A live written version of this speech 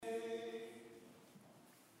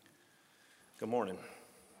Good morning.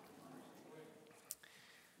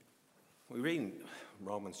 We read in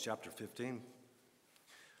Romans chapter 15,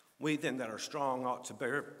 we then that are strong ought to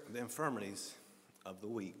bear the infirmities of the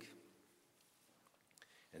weak,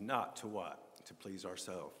 and not to what? To please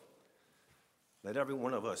ourselves. Let every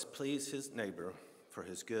one of us please his neighbor for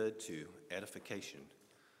his good to edification.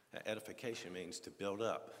 That edification means to build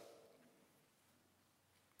up.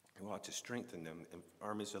 We ought to strengthen them in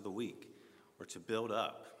armies of the weak, or to build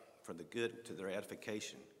up for the good to their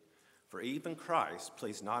edification. For even Christ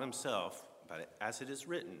pleased not himself, but as it is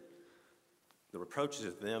written, the reproaches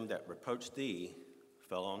of them that reproached thee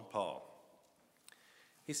fell on Paul.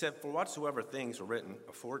 He said, for whatsoever things were written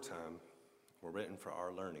aforetime were written for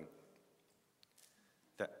our learning,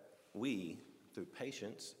 that we, through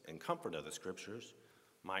patience and comfort of the Scriptures,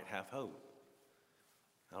 might have hope.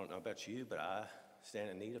 I don't know about you, but I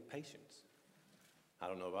stand in need of patience. I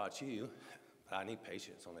don't know about you, but I need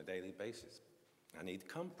patience on a daily basis. I need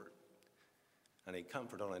comfort. I need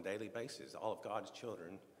comfort on a daily basis. All of God's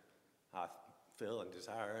children, I feel and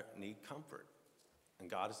desire, need comfort. And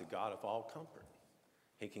God is the God of all comfort.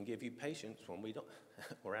 He can give you patience when we don't.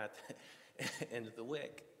 We're at the end of the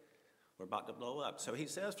wick. We're about to blow up. So he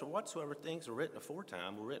says, for whatsoever things were written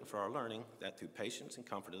aforetime were written for our learning, that through patience and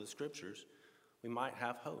comfort of the Scriptures, we might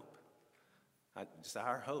have hope. I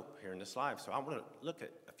desire hope here in this life. So I want to look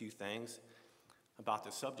at a few things about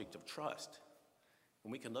the subject of trust.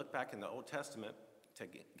 And we can look back in the Old Testament to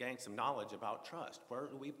gain some knowledge about trust. Where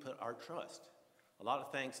do we put our trust? A lot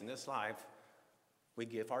of things in this life we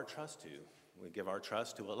give our trust to. We give our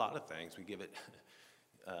trust to a lot of things. We give it,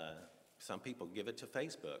 some people give it to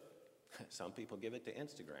Facebook. Some people give it to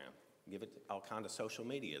Instagram. Give it to all kinds of social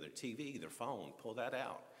media, their TV, their phone. Pull that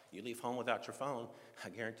out. You leave home without your phone, I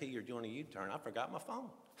guarantee you're doing a U-turn. I forgot my phone.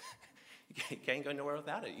 You can't go nowhere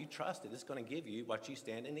without it. You trust it. It's going to give you what you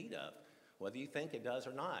stand in need of, whether you think it does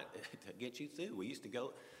or not, to get you through. We used to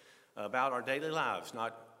go about our daily lives,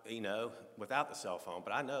 not, without the cell phone.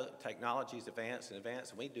 But I know technology's advanced,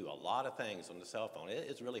 and we do a lot of things on the cell phone.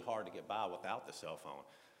 It's really hard to get by without the cell phone.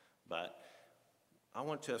 But I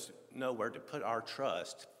want us to know where to put our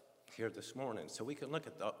trust here this morning. So we can look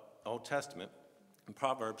at the Old Testament. In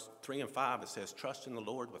Proverbs 3 and 5, it says, trust in the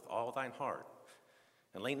Lord with all thine heart,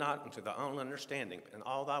 and lean not unto thy own understanding, but in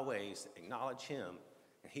all thy ways acknowledge him,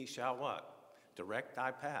 and he shall what? Direct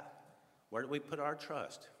thy path. Where do we put our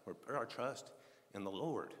trust? We put our trust in the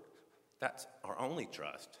Lord. That's our only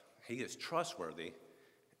trust. He is trustworthy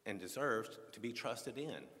and deserves to be trusted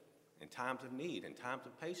in times of need, in times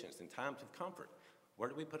of patience, in times of comfort. Where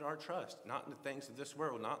do we put our trust? Not in the things of this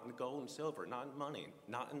world, not in the gold and silver, not in money,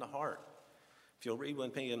 not in the heart. If you'll read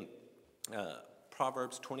with me in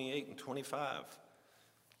Proverbs 28 and 25,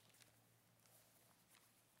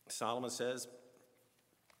 Solomon says,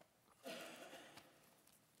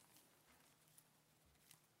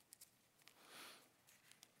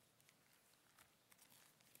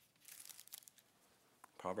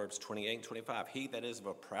 Proverbs 28 and 25, he that is of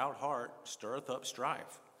a proud heart stirreth up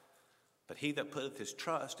strife, but he that putteth his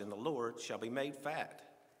trust in the Lord shall be made fat.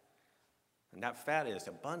 And that fat is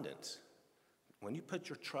abundance. When you put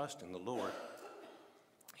your trust in the Lord,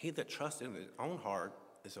 he that trusts in his own heart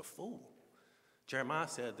is a fool. Jeremiah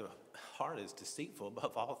said the heart is deceitful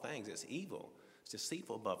above all things. It's evil. It's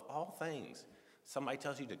deceitful above all things. Somebody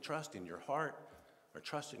tells you to trust in your heart or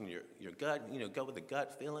trust in your gut, go with the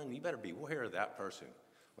gut feeling. You better beware of that person.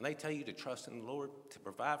 When they tell you to trust in the Lord to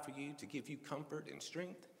provide for you, to give you comfort and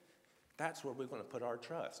strength, that's where we're going to put our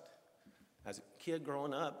trust. As a kid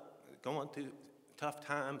growing up, going through tough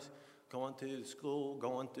times, going through school,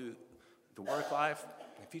 going through the work life,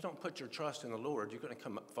 if you don't put your trust in the Lord, you're going to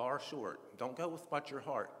come up far short. Don't go with what your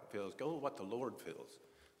heart feels. Go with what the Lord feels.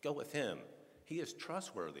 Go with him. He is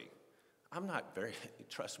trustworthy. I'm not very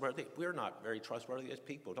trustworthy. We're not very trustworthy as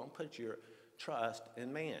people. Don't put your trust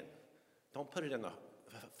in man. Don't put it in the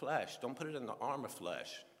flesh. Don't put it in the arm of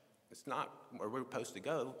flesh. It's not where we're supposed to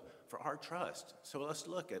go for our trust. So let's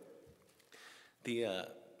look at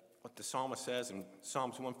what the psalmist says in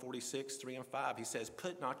Psalms 146, 3 and 5. He says,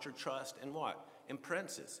 put not your trust in what? In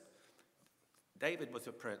princes. David was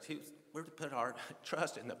a prince. We're to put our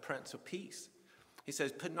trust in the Prince of Peace. He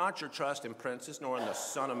says, put not your trust in princes, nor in the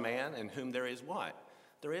Son of Man, in whom there is what?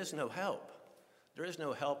 There is no help. There is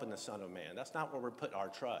no help in the Son of Man. That's not where we put our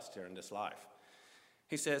trust here in this life.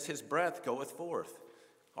 He says, his breath goeth forth.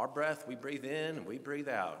 Our breath, we breathe in and we breathe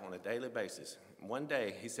out on a daily basis. One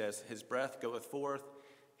day, he says, his breath goeth forth,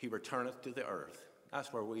 he returneth to the earth.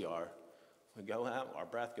 That's where we are. We go out, our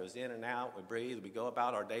breath goes in and out, we breathe, we go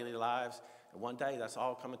about our daily lives, and one day that's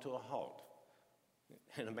all coming to a halt.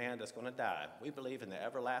 in a man that's going to die. We believe in the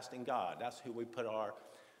everlasting God. That's who we put our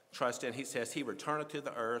trust in. He says he returneth to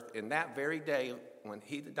the earth. In that very day when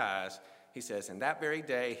he dies, he says, in that very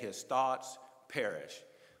day his thoughts perish.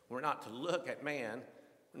 We're not to look at man.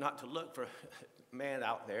 We're not to look for man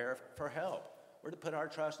out there for help. We're to put our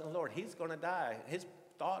trust in the Lord. He's going to die. His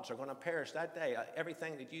thoughts are going to perish that day.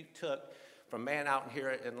 Everything that you took from man out here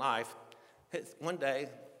in life, one day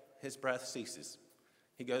his breath ceases.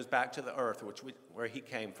 He goes back to the earth, where he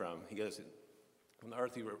came from. He goes, from the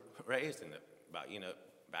earth you were raised in,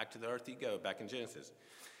 back to the earth you go, back in Genesis.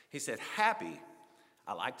 He said, happy.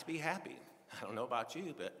 I like to be happy. I don't know about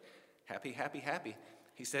you, but happy, happy, happy.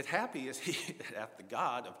 He said, happy is he that hath the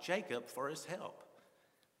God of Jacob for his help.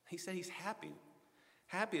 He said he's happy.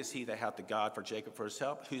 Happy is he that hath the God for Jacob for his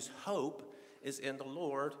help, whose hope is in the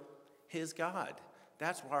Lord his God.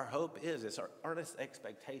 That's what our hope is. It's our earnest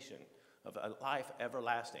expectation of a life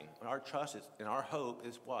everlasting. And our trust is, and our hope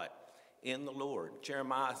is what? In the Lord.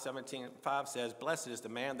 Jeremiah 17:5 says, blessed is the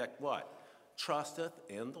man that what? Trusteth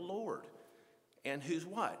in the Lord. And whose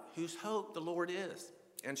what? Whose hope the Lord is.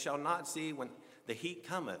 And shall not see when the heat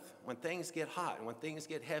cometh, when things get hot and when things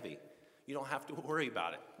get heavy. You don't have to worry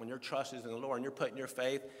about it. When your trust is in the Lord and you're putting your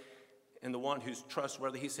faith in the one who's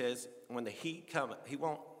trustworthy, he says, when the heat cometh, he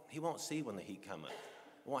won't see when the heat cometh.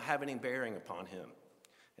 It won't have any bearing upon him.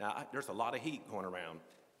 Now, there's a lot of heat going around.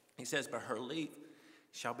 He says, but her leaf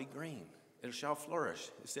shall be green. It shall flourish.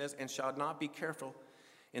 It says, and shall not be careful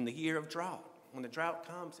in the year of drought. When the drought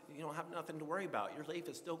comes, you don't have nothing to worry about. Your leaf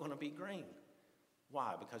is still going to be green.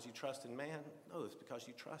 Why? Because you trust in man? No, it's because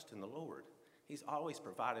you trust in the Lord. He's always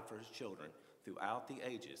provided for his children throughout the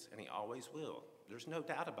ages, and he always will. There's no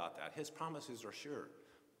doubt about that. His promises are sure.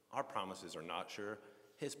 Our promises are not sure.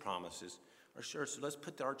 His promises are sure. So let's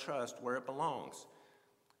put our trust where it belongs.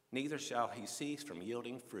 Neither shall he cease from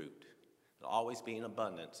yielding fruit. It'll always be in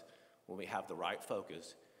abundance when we have the right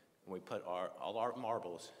focus and we put all our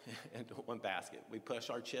marbles into one basket. We push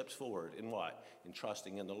our chips forward in what? In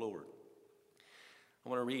trusting in the Lord. I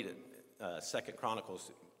want to read it, 2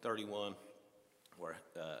 Chronicles 31, where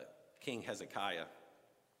King Hezekiah,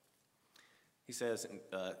 he says in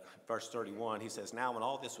verse 31, he says, now when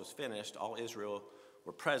all this was finished, all Israel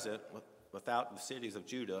were present without the cities of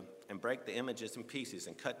Judah, and brake the images in pieces,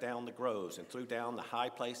 and cut down the groves, and threw down the high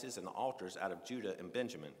places and the altars out of Judah and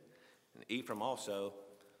Benjamin, and Ephraim also,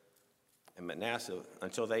 and Manasseh,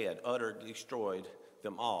 until they had utterly destroyed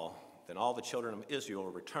them all. Then all the children of Israel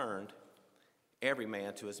returned, every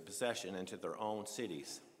man to his possession and to their own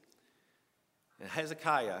cities. And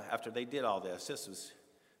Hezekiah, after they did all this,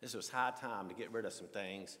 this was high time to get rid of some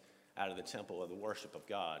things out of the temple of the worship of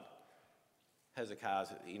God. Hezekiah's,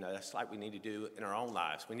 that's like we need to do in our own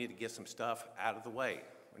lives. We need to get some stuff out of the way.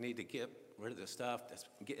 We need to get rid of the stuff that's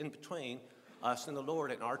in between us and the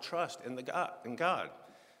Lord and our trust in God.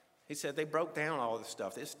 He said they broke down all this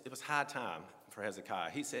stuff. It was high time for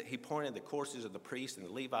Hezekiah. He said he pointed the courses of the priests and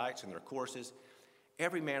the Levites and their courses,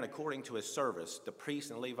 every man according to his service, the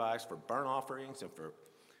priests and Levites for burnt offerings and for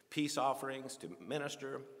peace offerings, to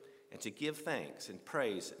minister and to give thanks and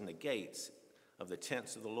praise in the gates of the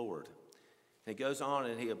tents of the Lord. And he goes on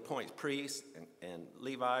and he appoints priests and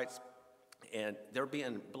Levites, and they're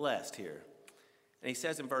being blessed here. And he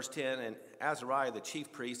says in verse 10, and Azariah, the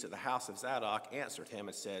chief priest of the house of Zadok, answered him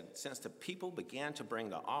and said, since the people began to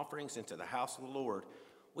bring the offerings into the house of the Lord,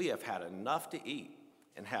 we have had enough to eat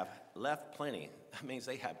and have left plenty. That means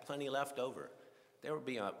they had plenty left over. They were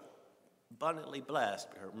being abundantly blessed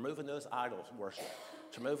for removing those idols worship,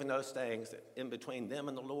 to removing those things in between them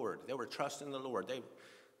and the Lord. They were trusting the Lord. They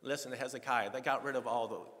listened to Hezekiah. They got rid of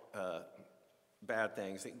all the bad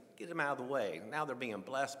things. They get them out of the way. Now they're being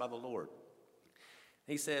blessed by the Lord.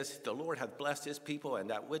 He says, the Lord hath blessed his people, and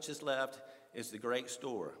that which is left is the great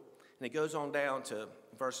store. And he goes on down to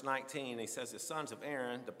verse 19. He says, the sons of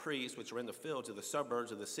Aaron, the priests, which were in the fields of the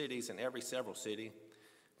suburbs of the cities and every several city,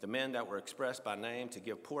 the men that were expressed by name, to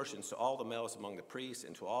give portions to all the males among the priests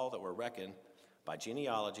and to all that were reckoned by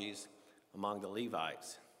genealogies among the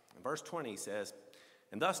Levites. In verse 20 he says,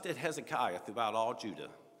 and thus did Hezekiah throughout all Judah,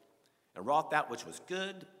 and wrought that which was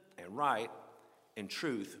good and right and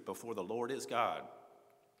truth before the Lord his God.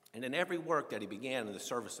 And in every work that he began in the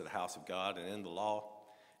service of the house of God, and in the law,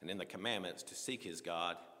 and in the commandments to seek his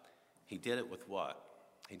God, he did it with what?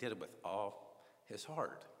 He did it with all his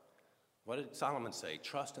heart. What did Solomon say?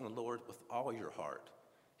 Trust in the Lord with all your heart.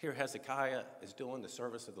 Here Hezekiah is doing the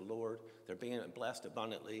service of the Lord. They're being blessed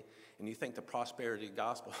abundantly. And you think the prosperity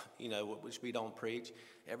gospel, which we don't preach,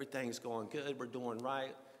 everything's going good, we're doing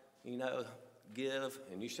right, give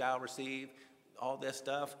and you shall receive. all this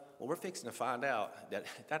stuff. Well, we're fixing to find out that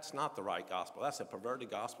that's not the right gospel. That's a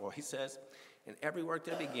perverted gospel. He says, in every work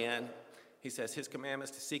that began, he says his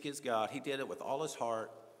commandments to seek his God. He did it with all his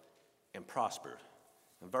heart and prospered.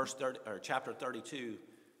 In chapter 32,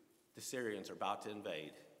 the Syrians are about to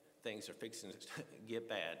invade. Things are fixing to get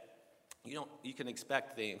bad. You can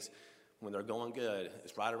expect things when they're going good.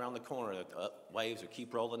 It's right around the corner that the waves will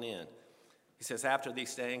keep rolling in. He says, after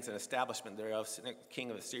these things, an establishment thereof, the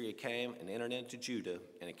king of Assyria came and entered into Judah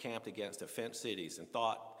and encamped against the fenced cities and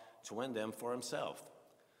thought to win them for himself.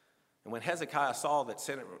 And when Hezekiah saw that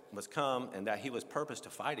Sennacherib was come and that he was purposed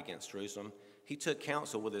to fight against Jerusalem, he took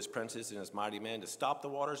counsel with his princes and his mighty men to stop the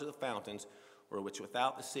waters of the fountains, which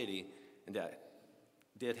without the city, and that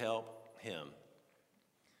did help him.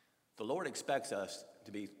 The Lord expects us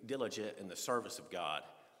to be diligent in the service of God.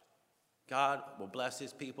 God will bless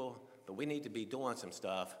his people, but we need to be doing some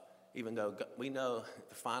stuff, even though we know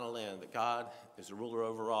the final end, that God is the ruler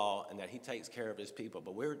over all and that he takes care of his people.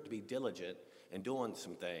 But we're to be diligent in doing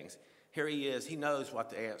some things. Here he is. He knows what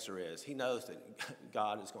the answer is. He knows that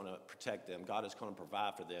God is going to protect them. God is going to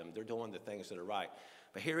provide for them. They're doing the things that are right.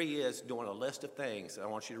 But here he is doing a list of things that I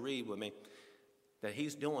want you to read with me that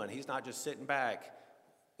he's doing. He's not just sitting back,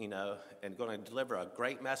 and going to deliver a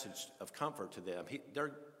great message of comfort to them.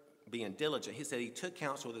 They're being diligent. He said he took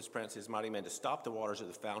counsel with his princes, mighty men, to stop the waters of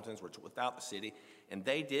the fountains which without the city, and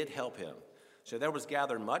they did help him. So there was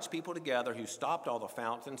gathered much people together who stopped all the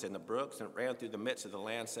fountains and the brooks and ran through the midst of the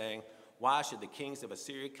land, saying, why should the kings of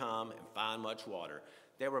Assyria come and find much water?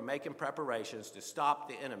 They were making preparations to stop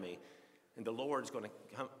the enemy, and the Lord's going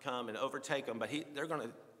to come and overtake them, but they're going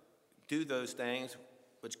to do those things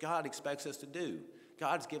which God expects us to do.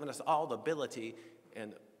 God's given us all the ability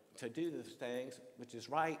and to do those things which is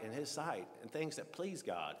right in his sight and things that please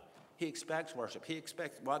God. He expects worship. He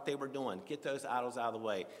expects what they were doing. Get those idols out of the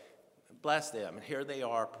way. Bless them. And here they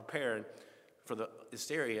are preparing for the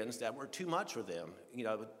Assyrians that were too much for them.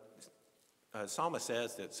 Psalmist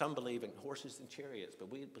says that some believe in horses and chariots, but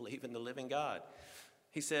we believe in the living God.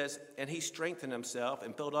 He says, and he strengthened himself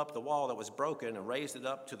and built up the wall that was broken and raised it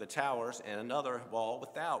up to the towers and another wall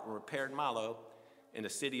without and repaired Millo in the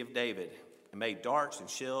city of David and made darts and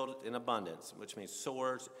shields in abundance, which means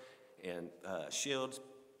swords and shields.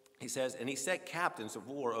 He says, and he set captains of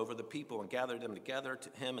war over the people and gathered them together to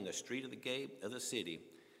him in the street of the gate of the city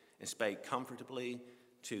and spake comfortably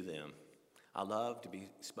to them. I love to be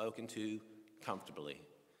spoken to comfortably.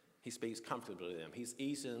 He speaks comfortably to them. He's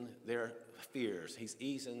easing their fears. He's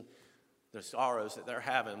easing the sorrows that they're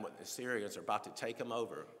having when the Syrians are about to take them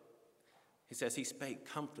over. He says he spake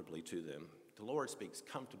comfortably to them. The Lord speaks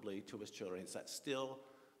comfortably to his children. It's that still,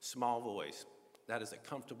 small voice. That is a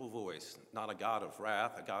comfortable voice, not a God of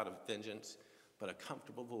wrath, a God of vengeance, but a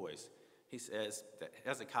comfortable voice. He says that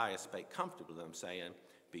Hezekiah spake comfortably to them, saying,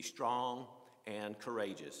 be strong and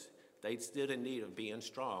courageous. They stood in need of being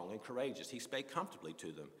strong and courageous. He spake comfortably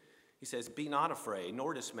to them. He says, be not afraid,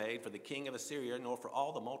 nor dismayed for the king of Assyria, nor for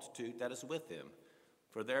all the multitude that is with him.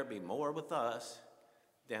 For there be more with us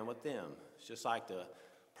than with them. It's just like the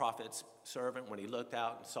prophet's servant when he looked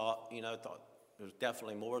out and saw, thought there was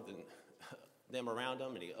definitely more than them around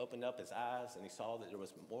him. And he opened up his eyes and he saw that there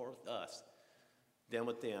was more with us than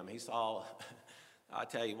with them. He saw, I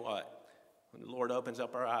tell you what, when the Lord opens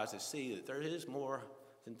up our eyes to see that there is more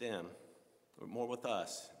than them, or more with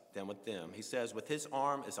us than with them. He says, with his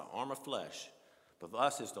arm is an arm of flesh, but with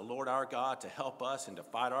us is the Lord our God to help us and to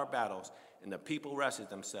fight our battles. And the people rested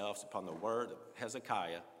themselves upon the word of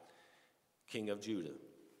Hezekiah, king of Judah.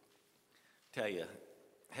 Tell you,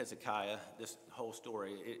 Hezekiah, this whole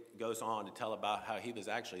story, it goes on to tell about how he was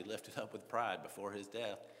actually lifted up with pride before his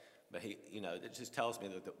death. But it just tells me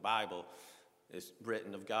that the Bible is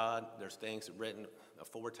written of God. There's things written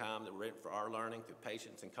aforetime that were written for our learning through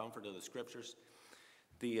patience and comfort of the scriptures.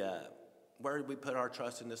 Where did we put our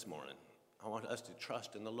trust in this morning? I want us to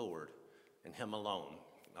trust in the Lord and him alone,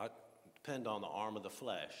 not depend on the arm of the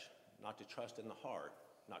flesh, not to trust in the heart,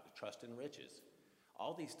 not to trust in riches.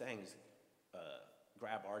 All these things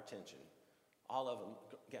grab our attention. All of them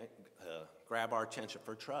grab our attention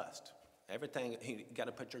for trust. Everything you got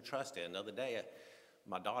to put your trust in. The other day,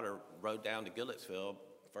 my daughter rode down to Gilletsville,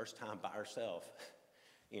 first time by herself.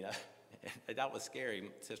 That was scary.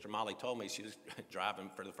 Sister Molly told me she was driving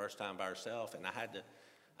for the first time by herself, and I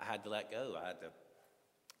had to let go. I had to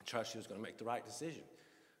trust she was going to make the right decision.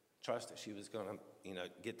 Trust that she was going to,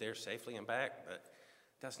 get there safely and back. But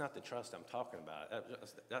that's not the trust I'm talking about.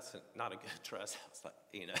 That's not a good trust.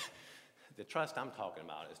 The trust I'm talking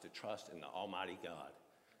about is the trust in the Almighty God,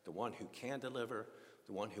 the one who can deliver,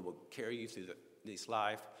 the one who will carry you through this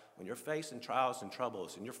life when you're facing trials and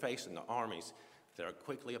troubles and you're facing the armies that are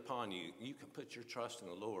quickly upon you, you can put your trust in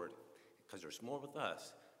the Lord because there's more with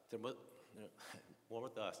us than with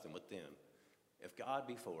them. If God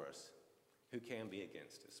be for us, who can be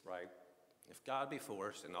against us, right? If God be for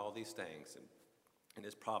us in all these things, and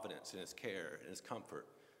his providence and his care and his comfort,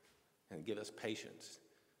 and give us patience,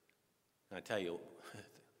 and I tell you,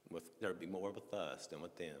 there'll be more with us than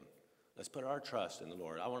with them. Let's put our trust in the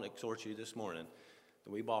Lord. I want to exhort you this morning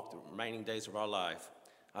that we walk the remaining days of our life.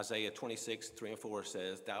 Isaiah 26:3-4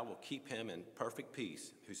 says, "Thou wilt keep him in perfect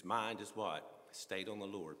peace, whose mind is" what? "Stayed on the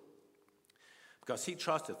Lord. Because he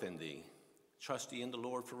trusteth in thee. Trust ye in the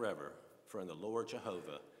Lord forever, for in the Lord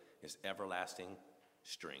Jehovah is everlasting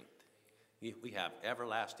strength." We have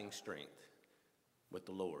everlasting strength with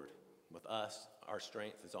the Lord. With us, our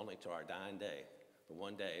strength is only to our dying day. But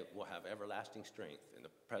one day, we'll have everlasting strength in the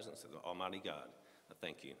presence of the Almighty God. I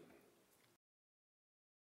thank you.